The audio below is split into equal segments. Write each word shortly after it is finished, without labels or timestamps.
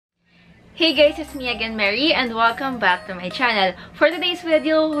Hey guys, it's me again, Mary, and welcome back to my channel. For today's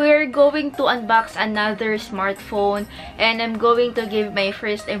video, we're going to unbox another smartphone and I'm going to give my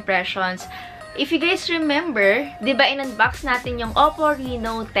first impressions. If you guys remember, di ba in-unbox natin yung Oppo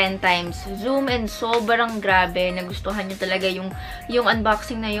Reno 10 times zoom and sobrang grabe. Nagustuhan nyo talaga yung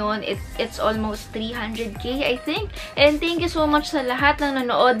unboxing na yun. It's almost 300k, I think. And thank you so much sa lahat ng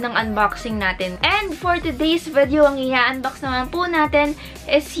nanood ng unboxing natin. And for today's video, ang i-unbox naman po natin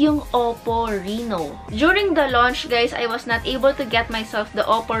is yung Oppo Reno. During the launch, guys, I was not able to get myself the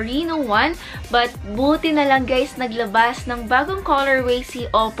Oppo Reno 1. But buti na lang, guys, naglabas ng bagong colorway si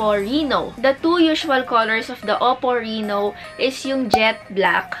Oppo Reno. The two usual colors of the Oppo Reno is yung jet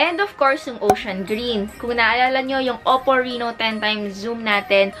black and of course yung ocean green. Kung naalala nyo, yung Oppo Reno 10 times zoom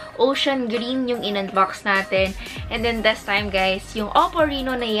natin, ocean green yung in-unbox natin. And then this time, guys, yung Oppo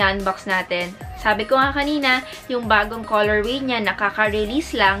Reno na i-unbox natin, sabi ko nga kanina, yung bagong colorway niya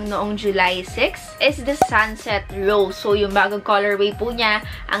nakaka-release lang noong July 6 is the Sunset Rose. So yung bagong colorway po niya,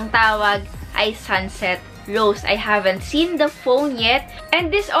 ang tawag ay Sunset Rose. I haven't seen the phone yet.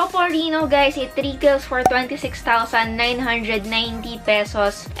 And this Oppo Reno, guys, it retails for 26,990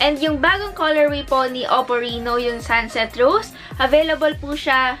 pesos. And yung bagong colorway po ni Oppo Reno, yung Sunset Rose, available po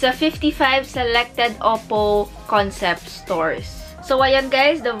siya sa 55 selected Oppo concept stores. So, ayan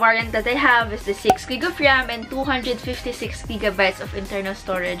guys, the variant that I have is the 6GB of RAM and 256GB of internal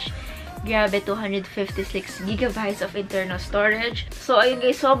storage. Grabe, 256GB of internal storage. So, ayun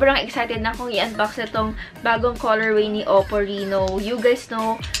guys, sobrang excited na akong i-unbox itong bagong colorway ni Oppo Reno. You guys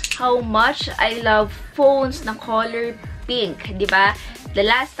know how much I love phones na color pink, di ba? The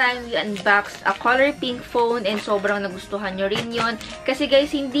last time we unboxed a color pink phone and sobrang nagustuhan nyo rin yun. Kasi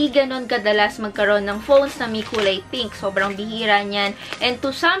guys, hindi ganon kadalas magkaroon ng phones na may kulay pink. Sobrang bihira niyan. And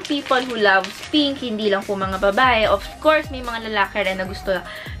to some people who loves pink, hindi lang po mga babae. Of course, may mga lalaki rin na gusto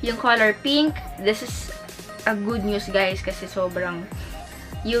yung color pink. This is a good news guys kasi sobrang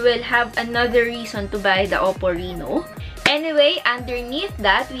you will have another reason to buy the Oppo Reno. Anyway, underneath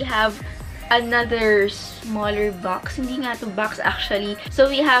that, we have another smaller box. Hindi nga to box actually. So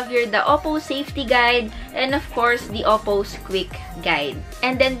we have here the Oppo safety guide and of course the Oppo's quick guide.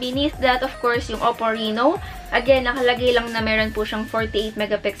 And then beneath that, of course, yung Oppo Reno. Again, nakalagay lang na meron po siyang 48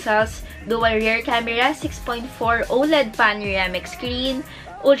 megapixels, dual rear camera, 6.4 OLED panoramic screen,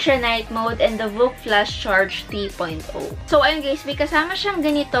 ultra night mode, and the VOOC flash charge 3.0. So ayun guys, may kasama siyang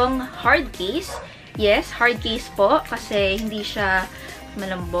ganitong hard case. Yes, hard case po kasi hindi siya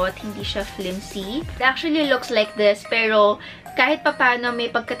malambot, hindi siya flimsy. It actually looks like this, pero kahit papano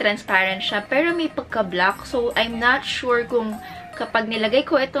may pagka-transparent siya, pero may pagka-black. So, I'm not sure kung kapag nilagay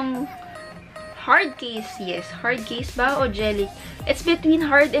ko itong hard case, yes, hard case ba o jelly? It's between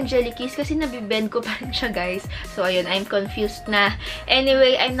hard and jelly case kasi nabibend ko pa rin siya, guys. So, ayun, I'm confused na.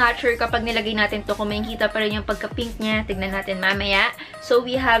 Anyway, I'm not sure kapag nilagay natin to kung makikita pa rin yung pagka-pink niya. Tignan natin mamaya. So,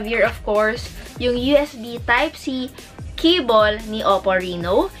 we have here, of course, yung USB Type-C cable ni Oppo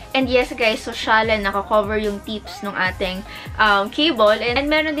Reno. And yes guys, socialan, naka-cover yung tips ng ating cable. And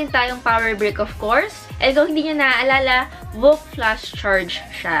meron din tayong power brick of course. And kung hindi nyo naaalala, VOOC flash charge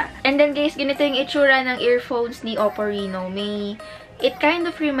siya. And then guys, ganito yung itsura ng earphones ni Oppo Reno. It kind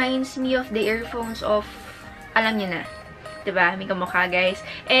of reminds me of the earphones of, alam nyo na, diba? May kamukha guys.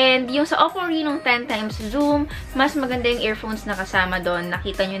 And yung sa Oppo Reno 10 times zoom, mas maganda yung earphones na kasama doon.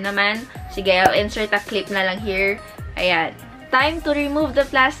 Nakita nyo naman. Sige, I'll insert a clip na lang here. Ayan. Time to remove the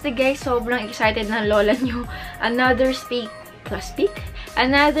plastic, guys. Sobrang excited ng lola nyo. Another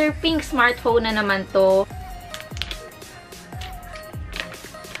Another pink smartphone na naman to.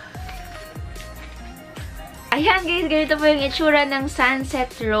 Ayan guys, ganito po yung itsura ng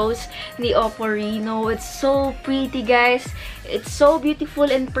Sunset Rose ni Oppo Reno. It's so pretty guys. It's so beautiful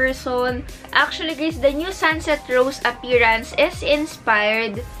in person. Actually guys, the new Sunset Rose appearance is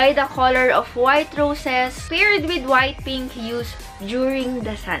inspired by the color of white roses paired with white pink hues during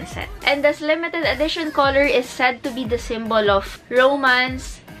the sunset. And this limited edition color is said to be the symbol of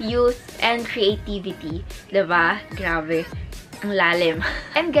romance, youth, and creativity. Diba? Grabe. Ang lalim.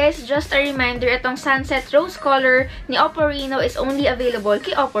 And guys, just a reminder, itong Sunset Rose color ni Oppo Reno is only available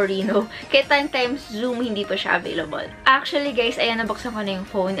kay Oppo Reno. Kay 10 times zoom, hindi pa siya available. Actually guys, ayan, nabuksan ko na yung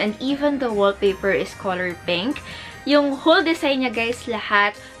phone and even the wallpaper is color pink. Yung whole design niya guys,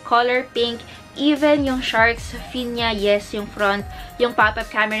 lahat color pink. Even yung shark's fin niya, yes, yung front, yung pop-up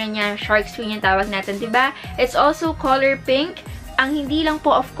camera niya, shark's fin yung tawag natin, diba? It's also color pink. Ang hindi lang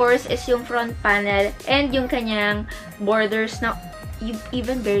po, of course, is yung front panel and yung kanyang borders na you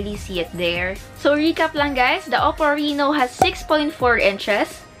even barely see it there. So, recap lang guys. The Oppo Reno has 6.4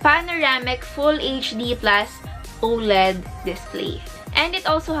 inches, panoramic Full HD Plus OLED display. And it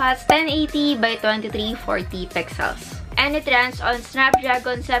also has 1080 by 2340 pixels. And it runs on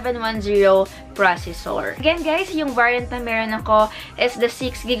Snapdragon 710 processor. Again guys, yung variant na meron ako is the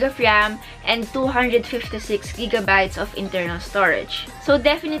 6GB of RAM and 256GB of internal storage. So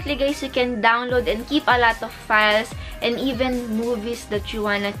definitely guys, you can download and keep a lot of files and even movies that you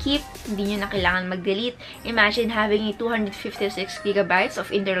wanna keep. Hindi nyo na kailangan mag-delete. Imagine having a 256GB of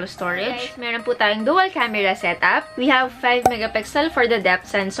internal storage. Guys, meron po tayong dual camera setup. We have 5MP for the depth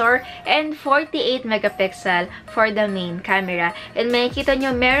sensor and 48MP for the main camera. And makikita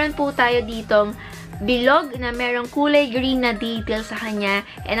nyo, meron po tayo ditong bilog na merong kulay green na detail sa kanya.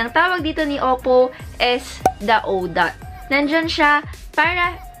 And ang tawag dito ni Oppo is the O dot. Nandyan siya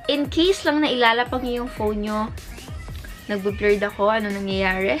para in case lang na ilalapag nyo yung phone nyo. Nagbe-blurred ako. Ano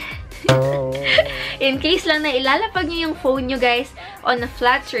nangyayari? In case lang na ilalapag nyo yung phone nyo guys on a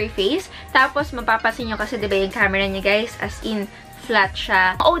flat surface. Tapos mapapasin nyo kasi diba yung camera nyo guys as in flat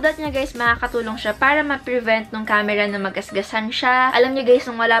siya. Ang ODOT niya guys, makakatulong siya para ma-prevent ng camera na magasgasan siya. Alam niyo guys,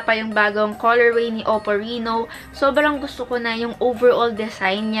 nung wala pa yung bagong colorway ni Oppo Reno, sobrang gusto ko na yung overall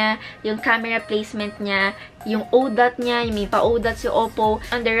design niya, yung camera placement niya, yung ODOT niya, yung may pa-ODOT si Oppo.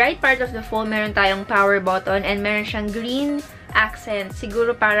 On the right part of the phone, meron tayong power button and meron siyang green accent.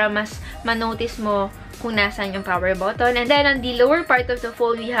 Siguro para mas ma-notice mo kung nasan yung power button. And then, on the lower part of the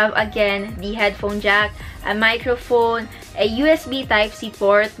phone, we have, again, the headphone jack, a microphone, a USB Type-C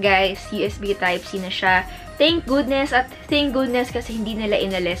port, guys. USB Type-C na siya. Thank goodness, at thank goodness kasi hindi nila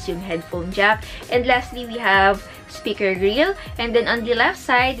inalis yung headphone jack. And lastly, we have speaker grill. And then, on the left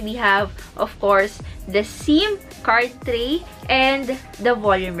side, we have, of course, the SIM card tray and the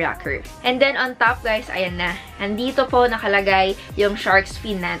volume rocker. And then, on top, guys, ayan na. Andito po nakalagay yung shark's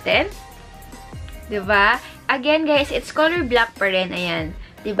fin natin. Diba? Again, guys, it's color black pa rin. Ayan.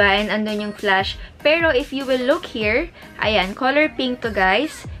 Diba? And andun yung flash. Pero, if you will look here, ayan, color pink to,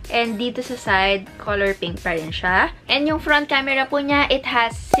 guys. And dito sa side, color pink pa rin siya. And yung front camera po niya, it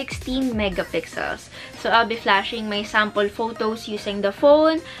has 16MP. So, I'll be flashing my sample photos using the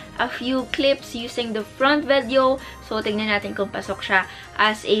phone, a few clips using the front video. So, tingnan natin kung pasok siya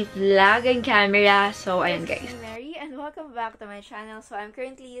as a vlogging camera. So, ayan, guys. And welcome back to my channel. So, I'm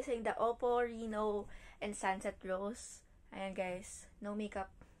currently using the Oppo Reno and Sunset Rose. Ayan guys, no makeup.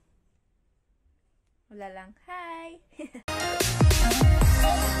 Wala lang. Hi!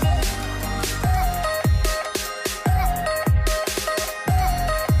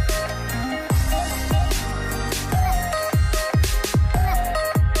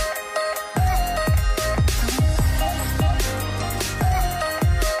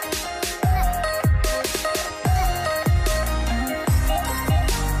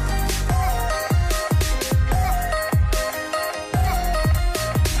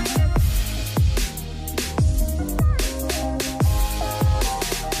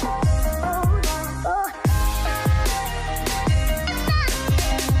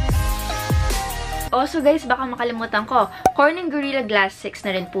 Also guys, baka makalimutan ko, Corning Gorilla Glass 6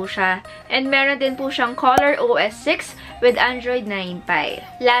 na rin po siya. And meron din po siyang Color OS 6 with Android 9 Pie.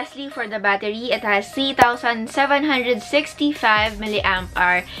 Lastly, for the battery, it has 3,765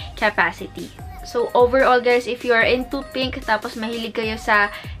 mAh capacity. So overall guys, if you are into pink, tapos mahilig kayo sa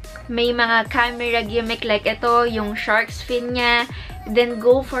may mga camera gimmick like ito, yung shark's fin niya, then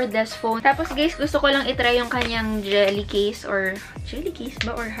go for this phone. Tapos guys, gusto ko lang itry yung kanyang jelly case or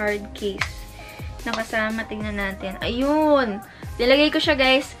hard case. Nakasama, tingnan natin. Ayun! Nilagay ko siya,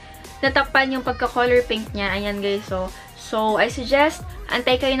 guys. Natakpan yung pagka-color pink niya. Ayan, guys. So, I suggest,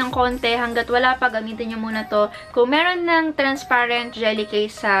 antay kayo ng konti. Hanggat wala pa, gamitin nyo muna to. Kung meron ng transparent jelly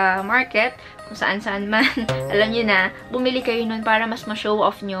case sa market, kung saan-saan man, alam nyo na, bumili kayo nun para mas ma-show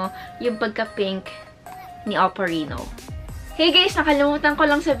off nyo yung pagka-pink ni Oppo Reno. Hey guys, nakalimutan ko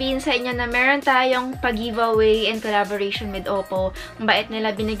lang sabihin sa inyo na meron tayong pag-giveaway in collaboration with Oppo. Ang bait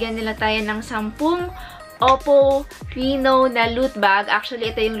nila, binigyan nila tayo ng 10 Oppo Reno na loot bag.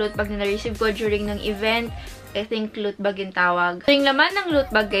 Actually, ito yung loot bag na na-receive ko during ng event. I think loot bag yung tawag. So, yung laman ng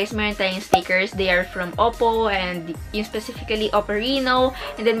loot bag, guys, meron tayong stickers. They are from Oppo and yung specifically Oppo Reno.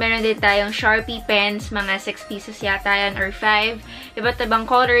 And then, meron din tayong Sharpie pens. Mga 6 pieces yata yan or 5. Iba't ibang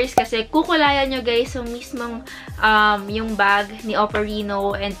colors kasi kukulayan nyo, guys, yung mismong yung bag ni Oppo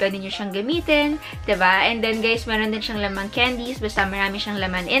Reno and pwede nyo siyang gamitin. Diba? And then, guys, meron din siyang lamang candies. Basta marami siyang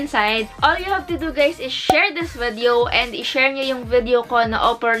laman inside. All you have to do, guys, is share this video and i-share nyo yung video ko na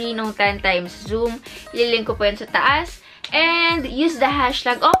Oppo Reno 10x zoom. Ililink ko po yan sa taas. And use the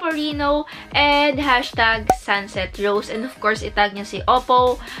hashtag Oppo Reno and hashtag Sunset Rose. And of course, itag nyo si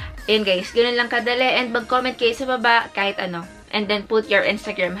Oppo. Ayun guys, ganun lang kadali. And mag-comment kayo sa baba kahit ano. And then put your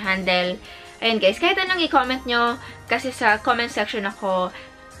Instagram handle Ayun guys, kahit anong i-comment nyo, kasi sa comment section ako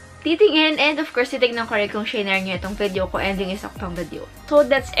titingin, and of course, titignan ko rin kung share nyo itong video ko and yung isaktong video. So,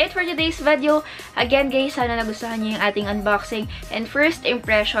 that's it for today's video. Again, guys, sana nagustuhan nyo yung ating unboxing and first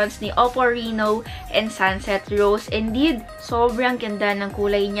impressions ni Oppo Reno and Sunset Rose. Indeed, sobrang ganda ng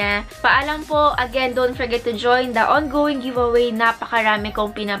kulay niya. Paalam po, again, don't forget to join the ongoing giveaway. Napakarami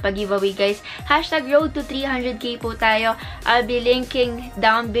kong pinapag-giveaway, guys. Hashtag road to 300k po tayo. I'll be linking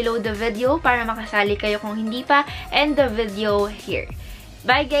down below the video para makasali kayo kung hindi pa, and the video here.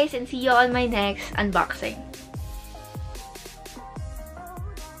 Bye guys, and see you on my next unboxing.